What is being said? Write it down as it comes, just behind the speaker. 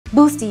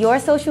Boost your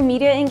social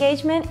media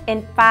engagement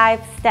in 5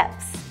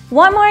 steps.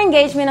 Want more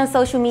engagement on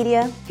social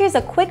media? Here's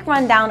a quick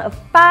rundown of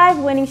 5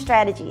 winning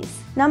strategies.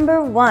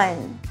 Number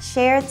 1,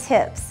 share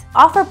tips.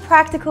 Offer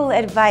practical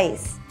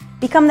advice.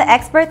 Become the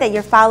expert that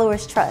your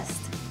followers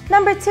trust.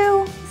 Number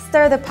 2,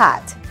 stir the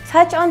pot.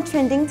 Touch on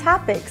trending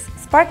topics.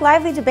 Spark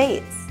lively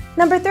debates.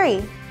 Number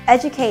 3,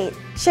 educate.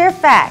 Share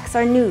facts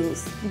or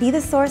news. Be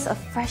the source of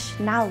fresh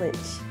knowledge.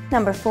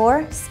 Number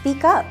 4,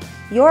 speak up.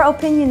 Your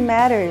opinion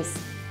matters.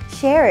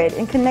 Share it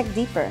and connect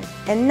deeper.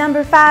 And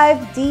number 5,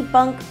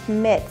 debunk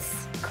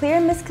myths. Clear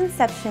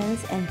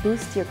misconceptions and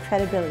boost your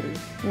credibility.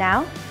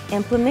 Now,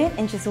 implement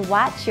and just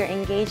watch your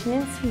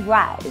engagements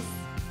rise.